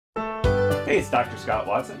Hey, it's Dr. Scott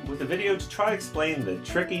Watson with a video to try to explain the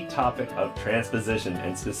tricky topic of transposition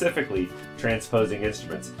and specifically transposing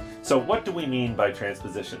instruments. So what do we mean by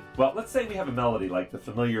transposition? Well, let's say we have a melody like the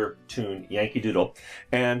familiar tune Yankee Doodle,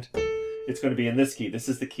 and it's going to be in this key. This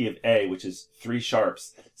is the key of A, which is 3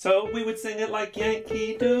 sharps. So we would sing it like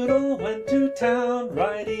Yankee Doodle went to town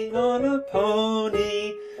riding on a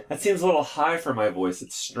pony. That seems a little high for my voice.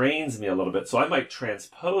 It strains me a little bit. So I might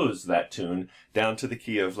transpose that tune down to the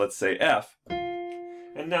key of, let's say, F.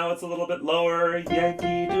 And now it's a little bit lower.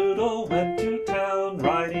 Yankee Doodle went to town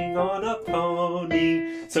riding on a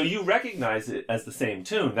pony. So you recognize it as the same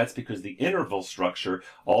tune. That's because the interval structure,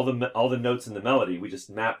 all the notes in the melody, we just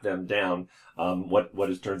map them down.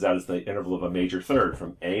 Turns out is the interval of a major third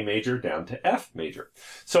from A major down to F major.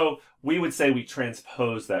 So we would say we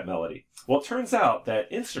transpose that melody. Well, it turns out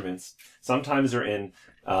that instruments sometimes are in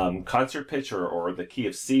concert pitch or the key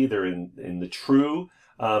of C. They're in the true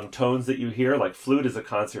tones that you hear, like flute is a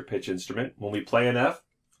concert pitch instrument. When we play an F,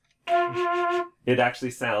 it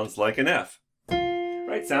actually sounds like an F,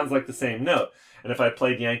 right? Sounds like the same note. And if I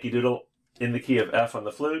played Yankee Doodle in the key of F on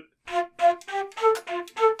the flute,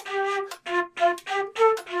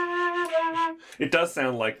 it does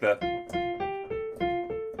sound like the,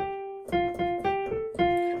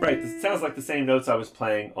 right, it sounds like the same notes I was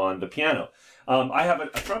playing on the piano. I have a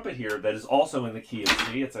trumpet here that is also in the key of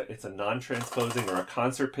C. It's a non-transposing or a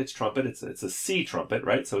concert pitch trumpet. It's a C trumpet,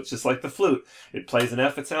 right? So it's just like the flute. It plays an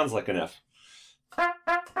F, it sounds like an F.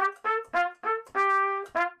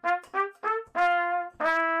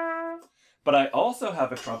 But I also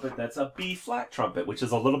have a trumpet that's a B flat trumpet, which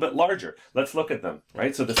is a little bit larger. Let's look at them,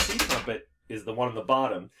 right? So the C trumpet is the one on the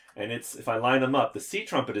bottom, and if I line them up, the C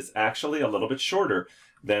trumpet is actually a little bit shorter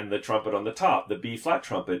than the trumpet on the top. The B flat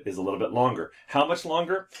trumpet is a little bit longer. How much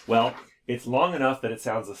longer? Well, it's long enough that it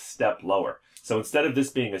sounds a step lower. So instead of this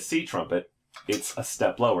being a C trumpet, it's a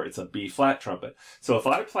step lower. It's a B flat trumpet. So if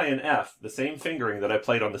I play an F, the same fingering that I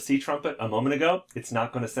played on the C trumpet a moment ago, it's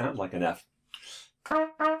not going to sound like an F.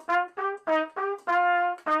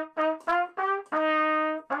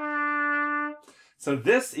 So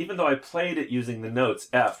this, even though I played it using the notes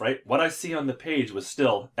F, right? What I see on the page was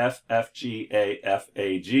still F, F, G, A, F,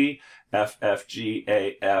 A, G, F, F, G,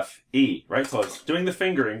 A, F, E, right? So I was doing the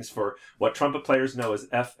fingerings for what trumpet players know as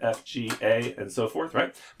F, F, G, A, and so forth,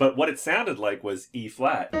 right? But what it sounded like was E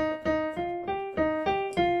flat.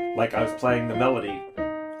 Like I was playing the melody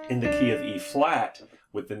in the key of E flat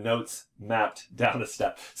with the notes mapped down a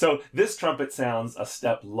step. So this trumpet sounds a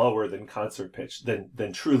step lower than concert pitch,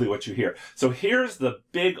 than truly what you hear. So here's the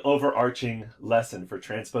big overarching lesson for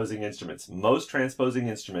transposing instruments. Most transposing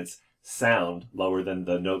instruments sound lower than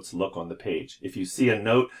the notes look on the page. If you see a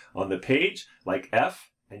note on the page, like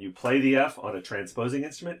F, and you play the F on a transposing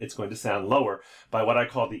instrument, it's going to sound lower by what I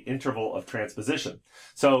call the interval of transposition.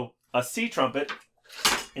 So a C trumpet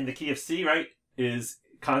in the key of C, right, is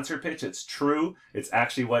concert pitch. It's true. It's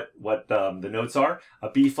actually what the notes are.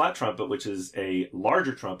 A B flat trumpet, which is a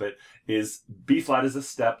larger trumpet, is B flat is a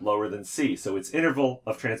step lower than C. So its interval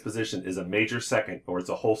of transposition is a major second, or it's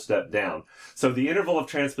a whole step down. So the interval of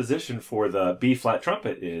transposition for the B flat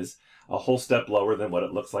trumpet is a whole step lower than what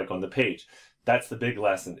it looks like on the page. That's the big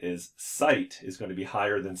lesson, is sight is going to be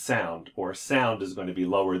higher than sound, or sound is going to be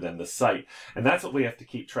lower than the sight. And that's what we have to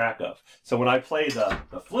keep track of. So when I play the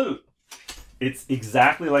flute, it's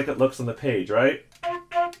exactly like it looks on the page, right?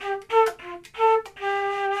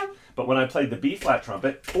 But when I played the B flat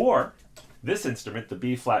trumpet, or this instrument, the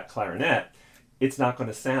B flat clarinet, it's not going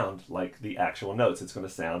to sound like the actual notes. It's going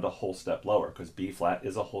to sound a whole step lower, because B flat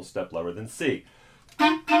is a whole step lower than C.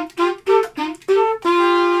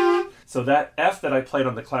 So that F that I played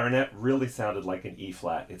on the clarinet really sounded like an E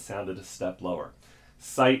flat. It sounded a step lower.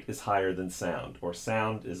 Sight is higher than sound, or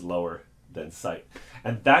sound is lower than sight.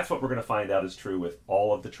 And that's what we're going to find out is true with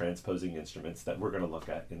all of the transposing instruments that we're going to look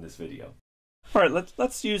at in this video. All right,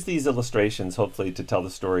 let's use these illustrations, hopefully, to tell the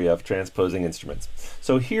story of transposing instruments.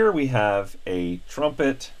 So here we have a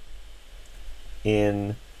trumpet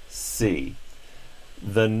in C.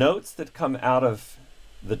 The notes that come out of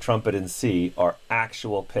the trumpet in C are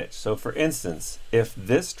actual pitch. So for instance, if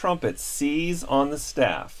this trumpet C's on the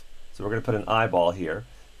staff, so we're going to put an eyeball here,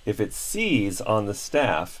 if it C's on the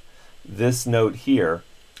staff, this note here,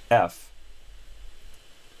 F,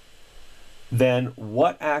 then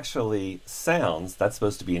what actually sounds, that's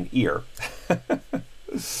supposed to be an ear,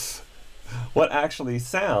 what actually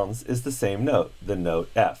sounds is the same note, the note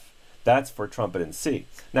F. That's for trumpet in C.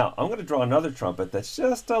 Now, I'm going to draw another trumpet that's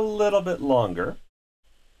just a little bit longer.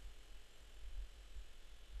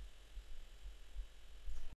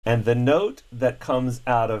 And the note that comes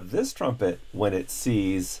out of this trumpet when it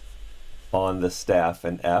C's on the staff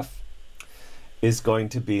and F is going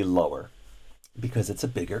to be lower because it's a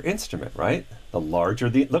bigger instrument, right? The larger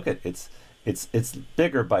the, look at it's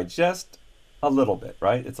bigger by just a little bit,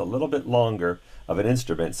 right? It's a little bit longer of an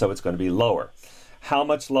instrument, so it's going to be lower. How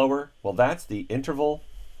much lower? Well, that's the interval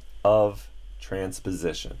of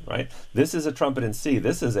transposition, right? This is a trumpet in C.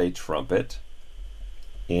 This is a trumpet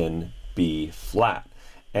in B flat.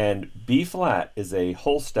 And B flat is a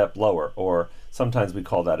whole step lower, or sometimes we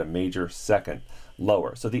call that a major second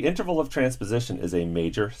lower. So the interval of transposition is a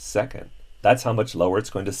major second. That's how much lower it's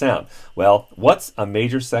going to sound. Well, what's a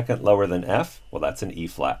major second lower than F? Well, that's an E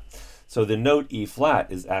flat. So the note E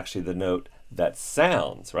flat is actually the note that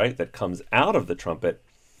sounds, right? That comes out of the trumpet,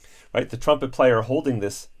 right? The trumpet player holding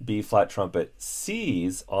this B flat trumpet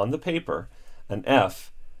sees on the paper an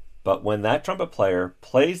F, but when that trumpet player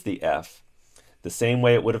plays the F, the same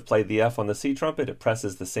way it would have played the F on the C trumpet, it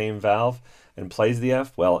presses the same valve and plays the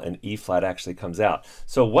F, well, an E flat actually comes out.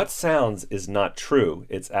 So what sounds is not true,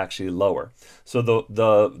 it's actually lower. So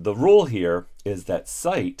the rule here is that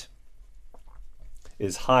sight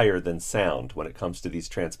is higher than sound when it comes to these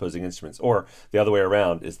transposing instruments, or the other way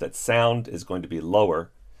around is that sound is going to be lower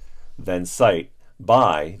than sight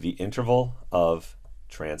by the interval of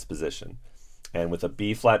transposition. And with a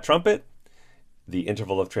B flat trumpet, the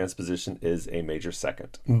interval of transposition is a major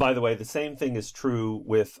second. By the way, the same thing is true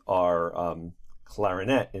with our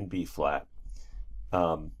clarinet in B flat.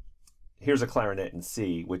 Here's a clarinet in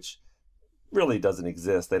C, which really doesn't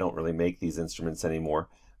exist. They don't really make these instruments anymore.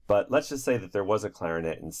 But let's just say that there was a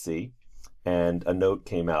clarinet in C and a note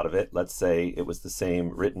came out of it. Let's say it was the same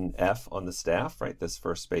written F on the staff, right? This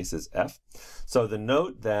first space is F. So the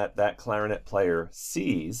note that that clarinet player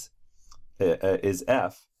sees is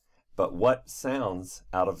F, but what sounds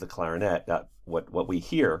out of the clarinet, what we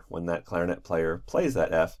hear when that clarinet player plays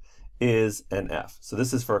that F, is an F. So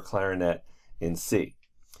this is for a clarinet in C.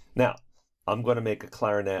 Now, I'm going to make a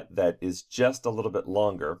clarinet that is just a little bit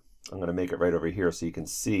longer. I'm going to make it right over here so you can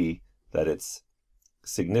see that it's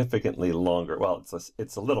significantly longer. Well,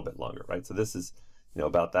 it's a little bit longer, right? So this is,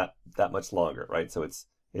 about that much longer, right? So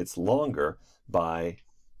it's longer by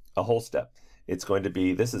a whole step. This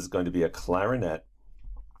is going to be a clarinet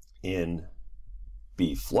in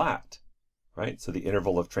B flat, right? So the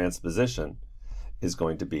interval of transposition is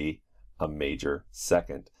going to be a major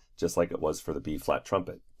second, just like it was for the B flat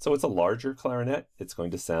trumpet. So it's a larger clarinet, it's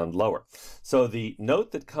going to sound lower. So the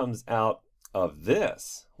note that comes out of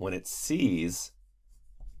this when it sees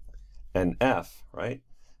an F, right?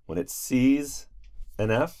 When it sees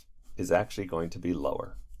an F is actually going to be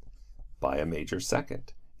lower by a major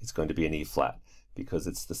second. It's going to be an E flat because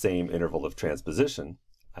it's the same interval of transposition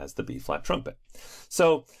as the B flat trumpet.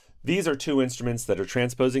 So these are two instruments that are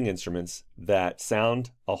transposing instruments that sound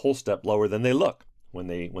a whole step lower than they look when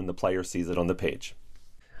the player sees it on the page.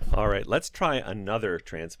 All right, let's try another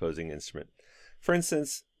transposing instrument. For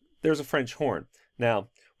instance, there's a French horn. Now,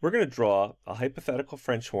 we're going to draw a hypothetical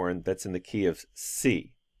French horn that's in the key of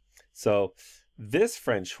C. So this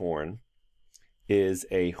French horn is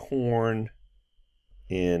a horn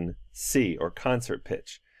in C, or concert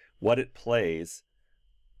pitch. What it plays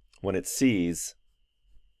when it sees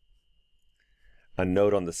a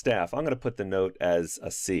note on the staff, I'm going to put the note as a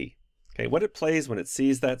C. Okay, what it plays when it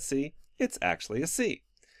sees that C, it's actually a C.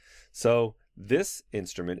 So this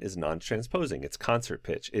instrument is non-transposing. It's concert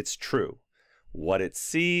pitch. It's true. What it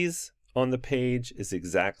sees on the page is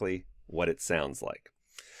exactly what it sounds like.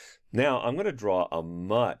 Now I'm going to draw a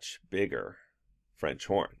much bigger French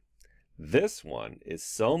horn. This one is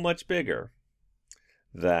so much bigger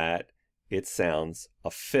that it sounds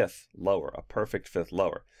a fifth lower, a perfect fifth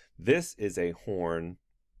lower. This is a horn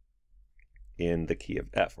in the key of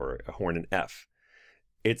F, or a horn in F.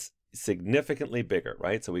 It's significantly bigger,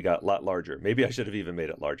 right? So we got a lot larger. Maybe I should have even made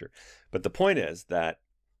it larger. But the point is that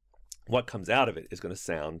what comes out of it is going to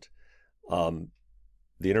sound, the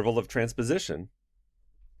interval of transposition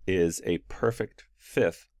is a perfect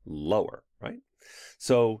fifth lower, right?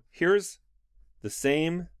 So here's the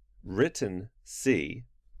same written C,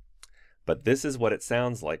 but this is what it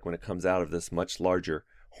sounds like when it comes out of this much larger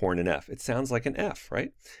horn in F. It sounds like an F,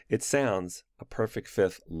 right? It sounds a perfect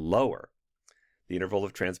fifth lower. The interval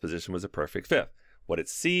of transposition was a perfect fifth. What it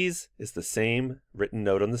sees is the same written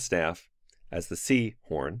note on the staff as the C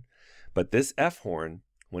horn, but this F horn,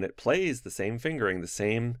 when it plays the same fingering, the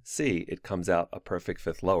same C, it comes out a perfect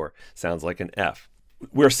fifth lower. Sounds like an F.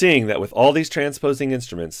 We're seeing that with all these transposing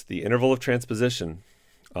instruments, the interval of transposition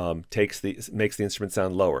makes the instrument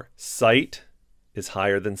sound lower. Sight is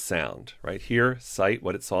higher than sound, right? Here, sight,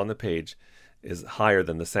 what it saw on the page, is higher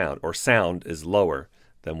than the sound, or sound is lower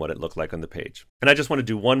than what it looked like on the page. And I just want to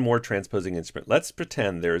do one more transposing instrument. Let's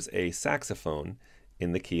pretend there's a saxophone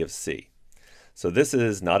in the key of C. So this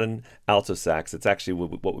is not an alto sax. It's actually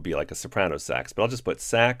what would be like a soprano sax, but I'll just put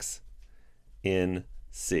sax in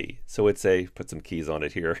C. So it's put some keys on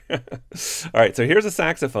it here. All right, so here's a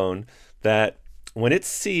saxophone that when it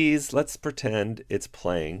sees, let's pretend it's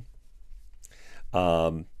playing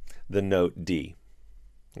the note D.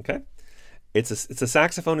 Okay? It's a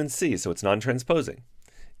saxophone in C, so it's non-transposing.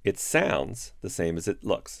 It sounds the same as it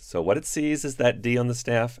looks. So what it sees is that D on the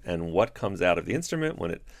staff, and what comes out of the instrument when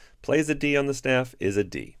it plays a D on the staff is a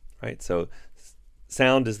D, right? So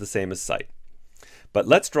sound is the same as sight. But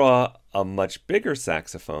let's draw a much bigger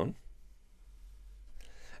saxophone.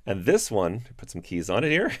 And this one, put some keys on it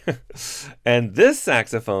here. And this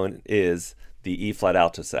saxophone is the E flat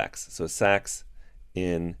alto sax. So sax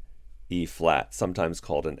in E flat, sometimes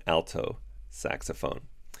called an alto saxophone.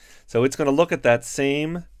 So it's going to look at that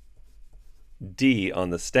same D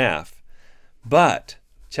on the staff, but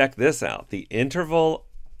check this out. The interval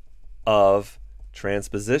of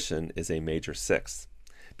transposition is a major sixth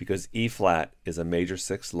because E flat is a major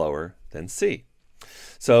sixth lower than C.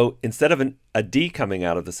 So instead of a D coming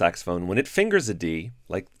out of the saxophone, when it fingers a D,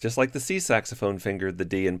 just like the C saxophone fingered the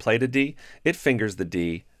D and played a D, it fingers the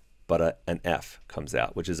D, but an F comes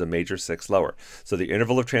out, which is a major sixth lower. So the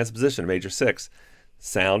interval of transposition, major sixth,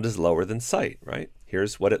 sound is lower than sight, right?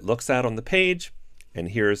 Here's what it looks at on the page, and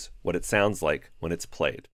here's what it sounds like when it's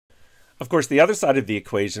played. Of course, the other side of the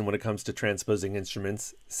equation when it comes to transposing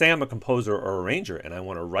instruments, say I'm a composer or arranger and I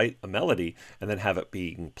want to write a melody and then have it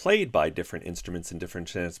being played by different instruments in different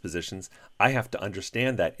transpositions, I have to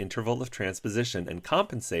understand that interval of transposition and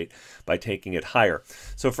compensate by taking it higher.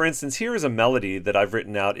 So for instance, here is a melody that I've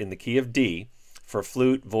written out in the key of D for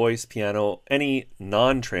flute, voice, piano, any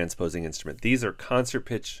non-transposing instrument. These are concert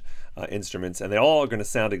pitch instruments, and they all are going to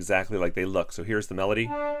sound exactly like they look. So here's the melody.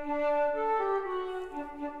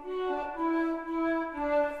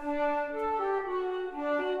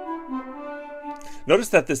 Notice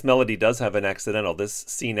that this melody does have an accidental. This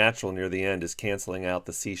C natural near the end is canceling out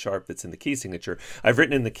the C sharp that's in the key signature. I've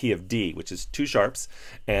written in the key of D, which is 2 sharps,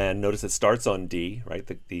 and notice it starts on D, right?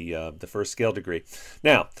 The first scale degree.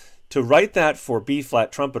 Now, to write that for B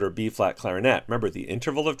flat trumpet or B flat clarinet, remember the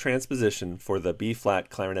interval of transposition for the B flat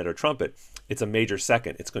clarinet or trumpet, it's a major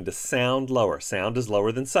second. It's going to sound lower. Sound is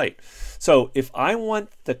lower than sight. So if I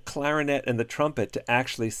want the clarinet and the trumpet to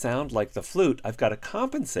actually sound like the flute, I've got to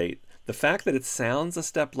compensate the fact that it sounds a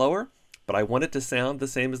step lower, but I want it to sound the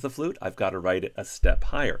same as the flute, I've got to write it a step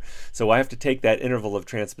higher. So I have to take that interval of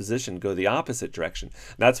transposition, go the opposite direction.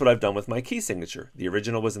 And that's what I've done with my key signature. The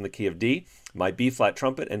original was in the key of D. My B flat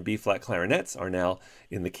trumpet and B flat clarinets are now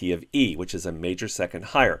in the key of E, which is a major second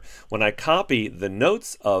higher. When I copy the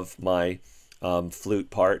notes of my flute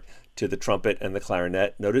part to the trumpet and the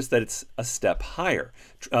clarinet, notice that it's a step higher.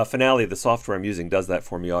 Finale, the software I'm using, does that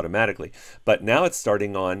for me automatically. But now it's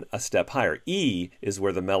starting on a step higher. E is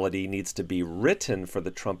where the melody needs to be written for the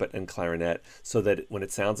trumpet and clarinet so that when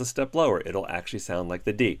it sounds a step lower, it'll actually sound like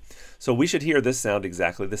the D. So we should hear this sound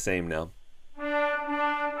exactly the same now.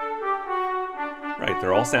 Right,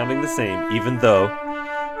 they're all sounding the same, even though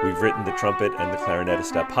we've written the trumpet and the clarinet a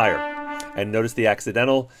step higher. And notice the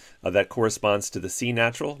accidental that corresponds to the C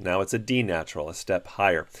natural. Now it's a D natural, a step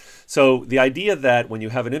higher. So the idea that when you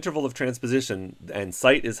have an interval of transposition and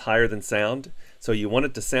sight is higher than sound, so you want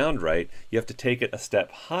it to sound right, you have to take it a step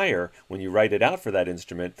higher when you write it out for that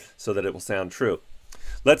instrument so that it will sound true.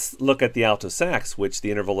 Let's look at the alto sax, which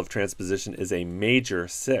the interval of transposition is a major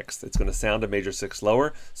sixth. It's going to sound a major sixth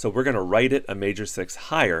lower, so we're going to write it a major sixth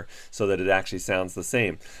higher so that it actually sounds the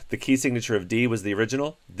same. The key signature of D was the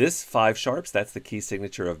original. This 5 sharps, that's the key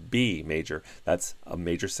signature of B major. That's a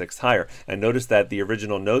major sixth higher. And notice that the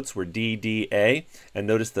original notes were D, D, A, and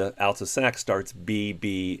notice the alto sax starts B,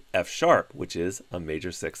 B, F sharp, which is a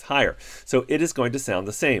major sixth higher. So it is going to sound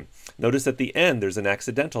the same. Notice at the end there's an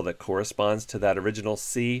accidental that corresponds to that original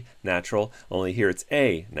C natural, only here it's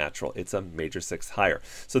A natural. It's a major sixth higher.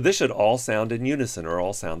 So this should all sound in unison or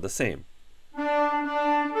all sound the same.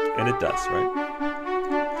 And it does,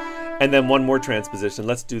 right? And then one more transposition.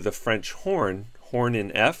 Let's do the French horn, horn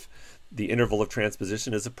in F. The interval of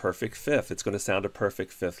transposition is a perfect fifth. It's going to sound a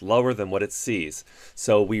perfect fifth lower than what it sees.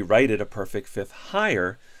 So we write it a perfect fifth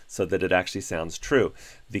higher so that it actually sounds true.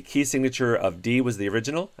 The key signature of D was the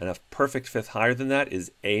original, and a perfect fifth higher than that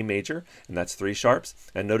is A major, and that's 3 sharps.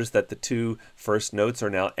 And notice that the 2 first notes are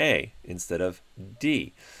now A instead of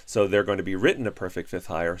D. So they're going to be written a perfect fifth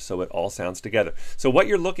higher so it all sounds together. So what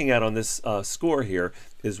you're looking at on this score here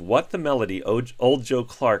is what the melody Old Joe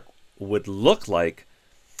Clark would look like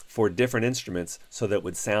for different instruments so that it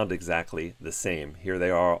would sound exactly the same. Here they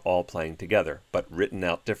are all playing together, but written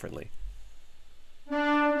out differently.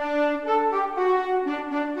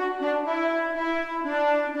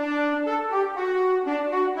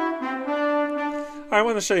 I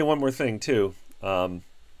want to show you one more thing too,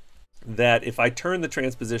 that if I turn the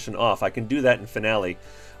transposition off, I can do that in Finale.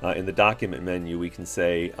 In the document menu, we can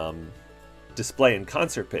say display in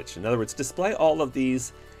concert pitch. In other words, display all of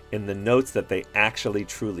these in the notes that they actually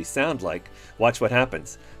truly sound like. Watch what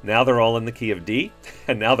happens. Now they're all in the key of D,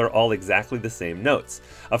 and now they're all exactly the same notes.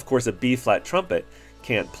 Of course, a B flat trumpet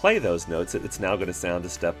can't play those notes. It's now going to sound a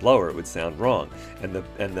step lower. It would sound wrong. And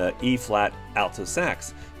the E flat alto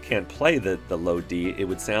sax can't play the low D. It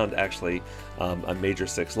would sound actually a major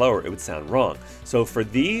 6 lower. It would sound wrong. So for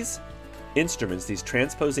these instruments, these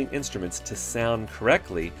transposing instruments, to sound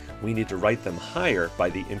correctly, we need to write them higher by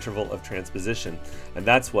the interval of transposition. And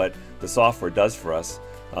that's what the software does for us.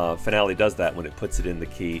 Finale does that when it puts it in the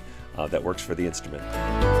key that works for the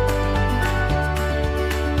instrument.